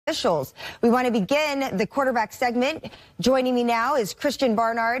officials. We want to begin the quarterback segment. Joining me now is Christian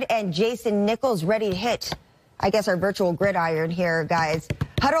Barnard and Jason Nichols, ready to hit, I guess, our virtual gridiron here, guys.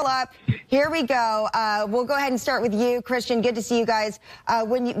 Huddle up. Here we go. We'll go ahead and start with you, Christian. Good to see you guys.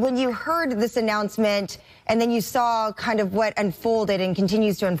 When you heard this announcement and then you saw kind of what unfolded and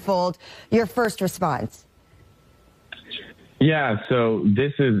continues to unfold, your first response? Yeah, so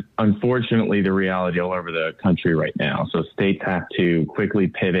this is unfortunately the reality all over the country right now. So states have to quickly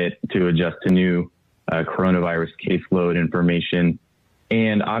pivot to adjust to new coronavirus caseload information.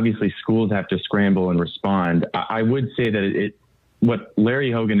 And obviously schools have to scramble and respond. I would say that what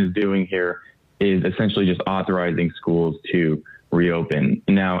Larry Hogan is doing here is essentially just authorizing schools to reopen.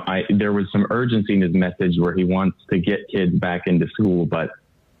 Now, there was some urgency in his message where he wants to get kids back into school, but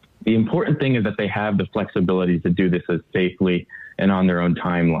the important thing is that they have the flexibility to do this as safely and on their own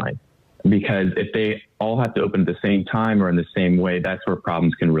timeline. Because if they all have to open at the same time or in the same way, that's where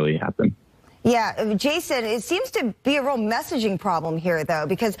problems can really happen. Yeah, Jason, it seems to be a real messaging problem here, though,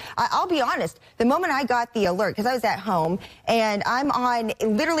 because I'll be honest, the moment I got the alert, because I was at home and I'm on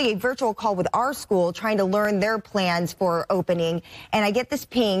literally a virtual call with our school trying to learn their plans for opening, and I get this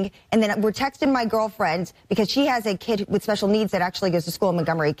ping, and then we're texting my girlfriend because she has a kid with special needs that actually goes to school in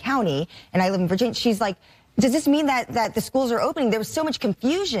Montgomery County, and I live in Virginia. She's like, does this mean that the schools are opening? There was so much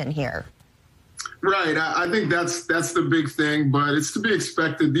confusion here. Right. I think that's the big thing, but it's to be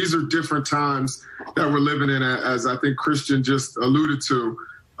expected. These are different times that we're living in, as I think Christian just alluded to.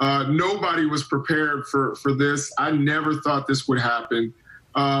 Nobody was prepared for this. I never thought this would happen.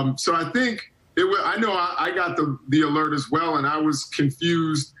 So I think I know I got the alert as well, and I was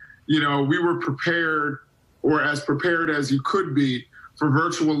confused. You know, we were prepared, or as prepared as you could be, for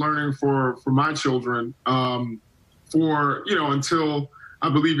virtual learning for my children until I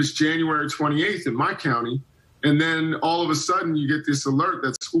believe it's January 28th in my county. And then all of a sudden you get this alert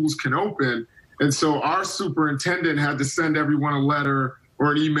that schools can open. And so our superintendent had to send everyone a letter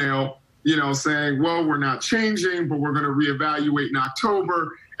or an email, saying, well, we're not changing, but we're going to reevaluate in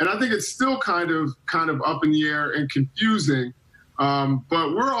October. And I think it's still kind of up in the air and confusing.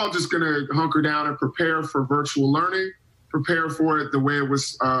 But we're all just going to hunker down and prepare for virtual learning, prepare for it the way it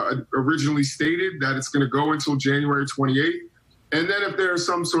was originally stated, that it's going to go until January 28th. And then if there are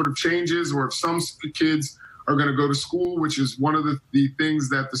some sort of changes, or if some kids are going to go to school, which is one of the things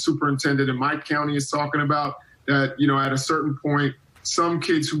that the superintendent in my county is talking about, that, at a certain point, some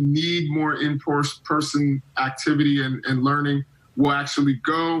kids who need more in-person activity and learning will actually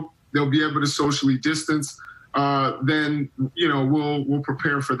go. They'll be able to socially distance. Then, we'll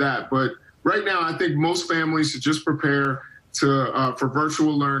prepare for that. But right now, I think most families should just prepare for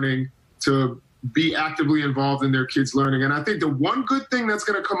virtual learning, to be actively involved in their kids' learning. And I think the one good thing that's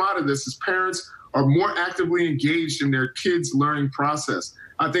going to come out of this is parents are more actively engaged in their kids' learning process.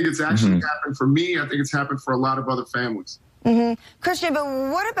 I think it's actually happened for me. I think it's happened for a lot of other families. Christian, but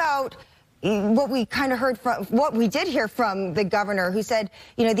what about what we kind of heard from, what we did hear from the governor, who said,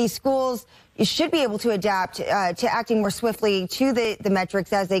 these schools should be able to adapt to acting more swiftly to the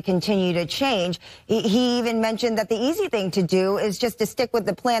metrics as they continue to change. He even mentioned that the easy thing to do is just to stick with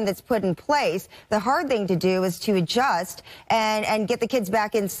the plan that's put in place. The hard thing to do is to adjust and get the kids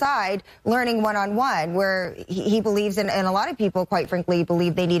back inside learning one-on-one, where he believes, and a lot of people, quite frankly,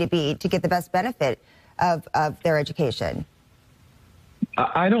 believe they need to be to get the best benefit of their education.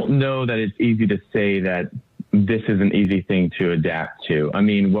 I don't know that it's easy to say that this is an easy thing to adapt to. I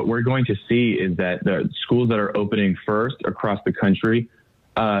mean, what we're going to see is that the schools that are opening first across the country,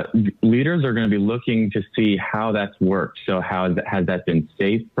 leaders are going to be looking to see how that's worked. So has that been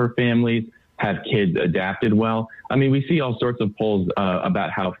safe for families? Have kids adapted well? I mean, we see all sorts of polls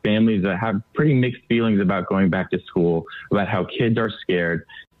about how families have pretty mixed feelings about going back to school, about how kids are scared.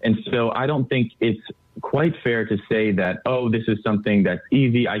 And so I don't think it's quite fair to say that, oh, this is something that's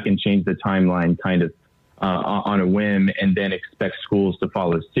easy, I can change the timeline kind of on a whim, and then expect schools to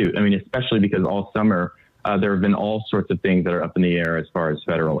follow suit. I mean, especially because all summer there have been all sorts of things that are up in the air as far as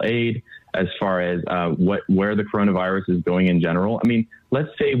federal aid, as far as where the coronavirus is going in general. I mean, let's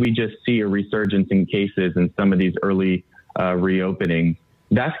say we just see a resurgence in cases in some of these early reopenings.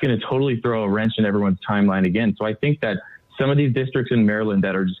 That's going to totally throw a wrench in everyone's timeline again. So I think that some of these districts in Maryland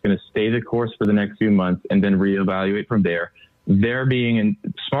that are just going to stay the course for the next few months and then reevaluate from there, they're being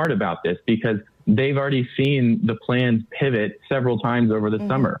smart about this because they've already seen the plans pivot several times over the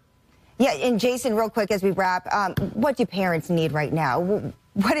summer. Yeah, and Jason, real quick as we wrap, what do parents need right now?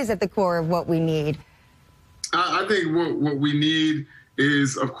 What is at the core of what we need? I think what we need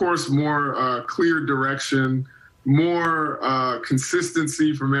is, of course, more clear direction, more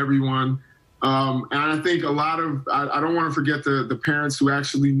consistency from everyone. And I think a lot of, I don't want to forget the parents who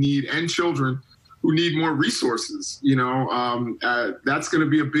actually need, and children who need more resources. That's going to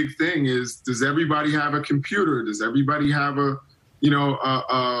be a big thing is, does everybody have a computer? Does everybody have a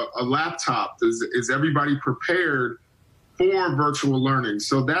laptop? Is everybody prepared for virtual learning?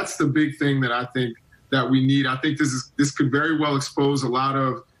 So that's the big thing that I think that we need. I think this could very well expose a lot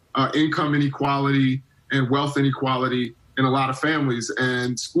of income inequality and wealth inequality in a lot of families,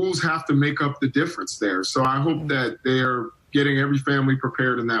 and schools have to make up the difference there. So I hope that they are getting every family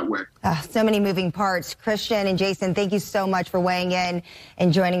prepared in that way. So many moving parts. Christian and Jason, thank you so much for weighing in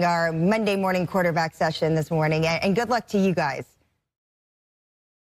and joining our Monday morning quarterback session this morning, and good luck to you guys.